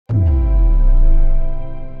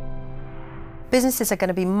Businesses are going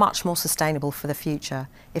to be much more sustainable for the future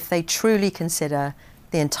if they truly consider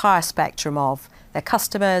the entire spectrum of their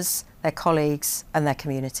customers, their colleagues and their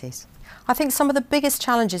communities. I think some of the biggest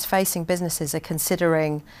challenges facing businesses are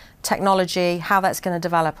considering technology, how that's going to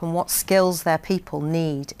develop and what skills their people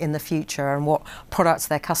need in the future and what products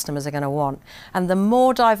their customers are going to want. And the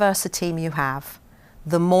more diverse a team you have,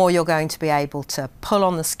 the more you're going to be able to pull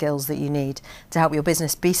on the skills that you need to help your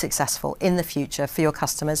business be successful in the future for your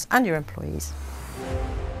customers and your employees.